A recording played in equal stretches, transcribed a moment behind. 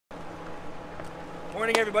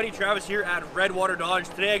Morning everybody, Travis here at Redwater Dodge.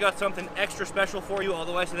 Today I got something extra special for you,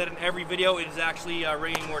 although I say that in every video, it is actually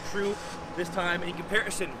ringing more true. This time in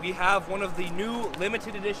comparison, we have one of the new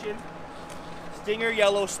limited edition Stinger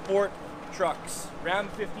Yellow Sport trucks. Ram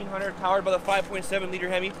 1500 powered by the 5.7 liter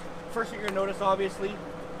Hemi. First thing you're gonna notice, obviously,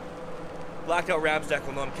 blacked out Rams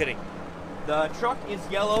decal. No, I'm kidding. The truck is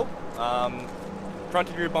yellow. Front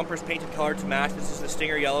and rear bumpers painted color to match. This is the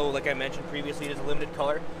Stinger Yellow, like I mentioned previously, it is a limited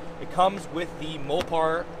color. It comes with the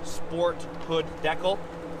Mopar Sport Hood decal,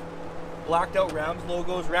 blacked out Rams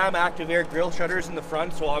logos, Ram Active Air grille shutters in the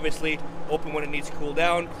front, so obviously open when it needs to cool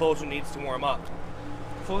down, close when it needs to warm up.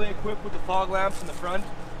 Fully equipped with the fog lamps in the front,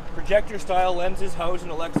 projector style lenses housed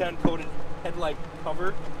in a Lexan coated headlight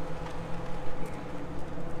cover,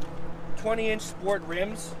 20-inch sport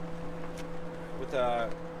rims with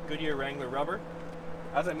a Goodyear Wrangler rubber.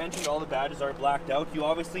 As I mentioned, all the badges are blacked out. You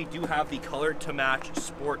obviously do have the color to match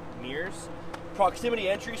sport mirrors. Proximity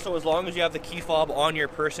entry, so as long as you have the key fob on your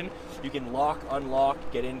person, you can lock, unlock,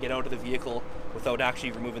 get in, get out of the vehicle without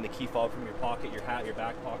actually removing the key fob from your pocket, your hat, your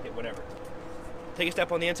back pocket, whatever. Take a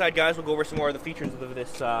step on the inside, guys. We'll go over some more of the features of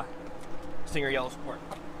this Stinger Yellow Sport.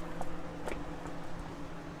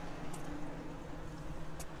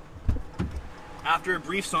 After a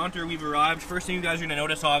brief saunter, we've arrived. First thing you guys are going to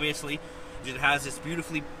notice, obviously, it has this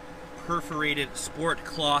beautifully perforated sport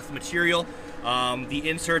cloth material. The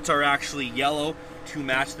inserts are actually yellow to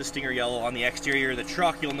match the Stinger Yellow on the exterior of the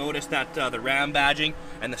truck. You'll notice that the Ram badging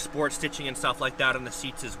and the sport stitching and stuff like that on the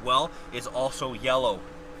seats as well is also yellow.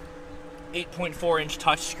 8.4-inch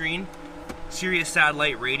touchscreen, Sirius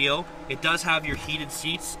satellite radio. It does have your heated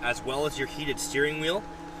seats as well as your heated steering wheel.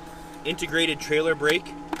 Integrated trailer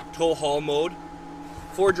brake, tow haul mode.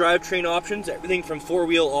 4 drivetrain options, everything from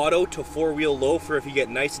 4-wheel auto to 4-wheel low for if you get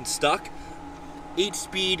nice and stuck.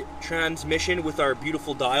 8-speed transmission with our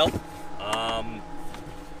beautiful dial.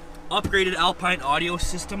 Upgraded Alpine audio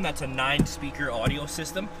system, that's a 9-speaker audio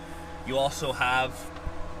system. You also have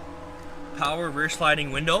power rear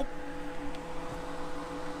sliding window.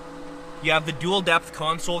 You have the dual depth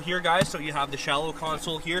console here, guys, so you have the shallow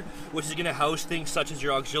console here, which is going to house things such as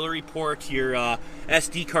your auxiliary port, your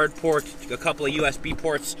SD card port, a couple of USB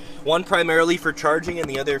ports, one primarily for charging and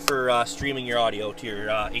the other for streaming your audio to your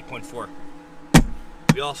 8.4.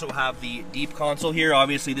 We also have the deep console here.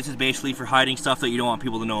 Obviously, this is basically for hiding stuff that you don't want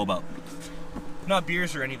people to know about. Not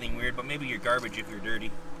beers or anything weird, but maybe your garbage if you're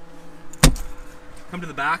dirty. Come to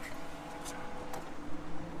the back.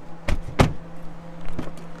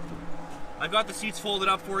 I've got the seats folded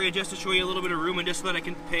up for you just to show you a little bit of room and just so that I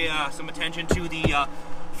can pay some attention to the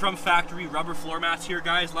from factory rubber floor mats here,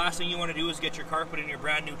 guys. Last thing you want to do is get your carpet in your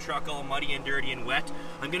brand new truck all muddy and dirty and wet.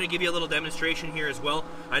 I'm going to give you a little demonstration here as well.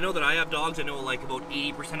 I know that I have dogs. I know like about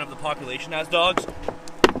 80% of the population has dogs.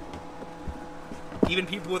 Even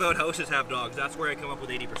people without houses have dogs. That's where I come up with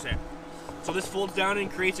 80%. So this folds down and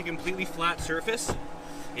creates a completely flat surface.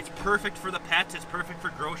 It's perfect for the pets, it's perfect for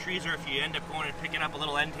groceries, or if you end up going and picking up a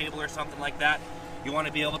little end table or something like that, you want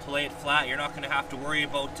to be able to lay it flat. You're not going to have to worry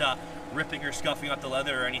about ripping or scuffing up the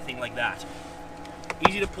leather or anything like that.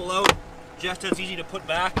 Easy to pull out, just as easy to put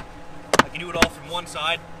back. I can do it all from one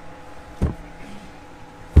side.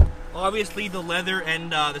 Obviously the leather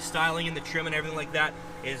and the styling and the trim and everything like that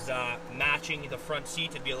is matching the front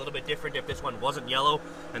seat. It'd be a little bit different if this one wasn't yellow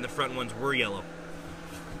and the front ones were yellow.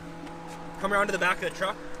 Come around to the back of the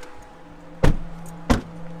truck.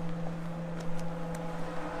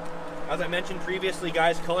 As I mentioned previously,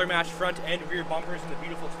 guys, color matched front and rear bumpers in the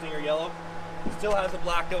beautiful Stinger Yellow. It still has the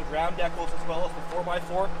blacked out Ram decals as well as the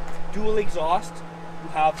 4x4. Dual exhaust. You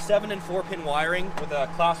have 7 and 4 pin wiring with a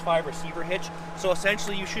class 5 receiver hitch. So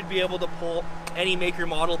essentially you should be able to pull any maker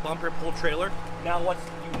model bumper pull trailer. Now what's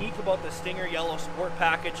unique about the Stinger Yellow Sport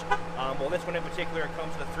package, well this one in particular, it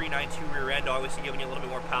comes with a 392 rear end, obviously giving you a little bit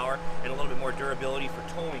more power and a little bit more durability for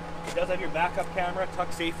towing. It does have your backup camera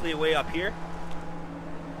tucked safely away up here.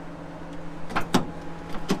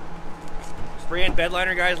 Spray and bed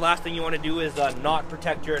liner, guys. Last thing you want to do is not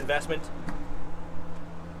protect your investment.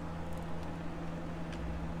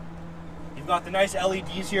 You've got the nice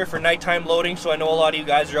LEDs here for nighttime loading, so I know a lot of you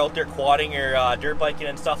guys are out there quadding or dirt biking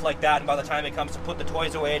and stuff like that, and by the time it comes to put the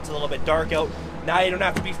toys away, it's a little bit dark out. Now you don't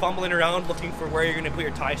have to be fumbling around looking for where you're going to put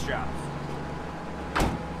your tie straps.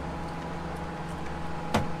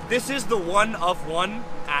 This is the one of one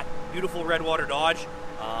at beautiful Redwater Dodge.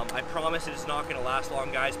 I promise it's not going to last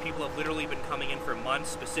long, guys. People have literally been coming in for months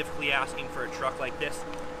specifically asking for a truck like this.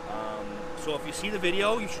 So if you see the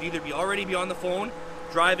video, you should either already be on the phone,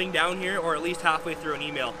 driving down here, or at least halfway through an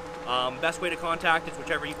email. Best way to contact is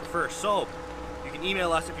whichever you prefer. So you can can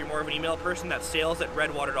email us if you're more of an email person. That's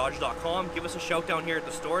sales@redwaterdodge.com. Give us a shout down here at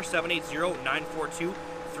the store,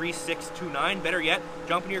 780-942-3629. Better yet,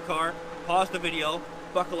 jump in your car, pause the video,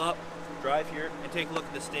 buckle up, drive here, and take a look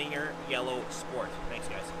at the Stinger Yellow Sport. Thanks,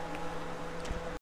 guys.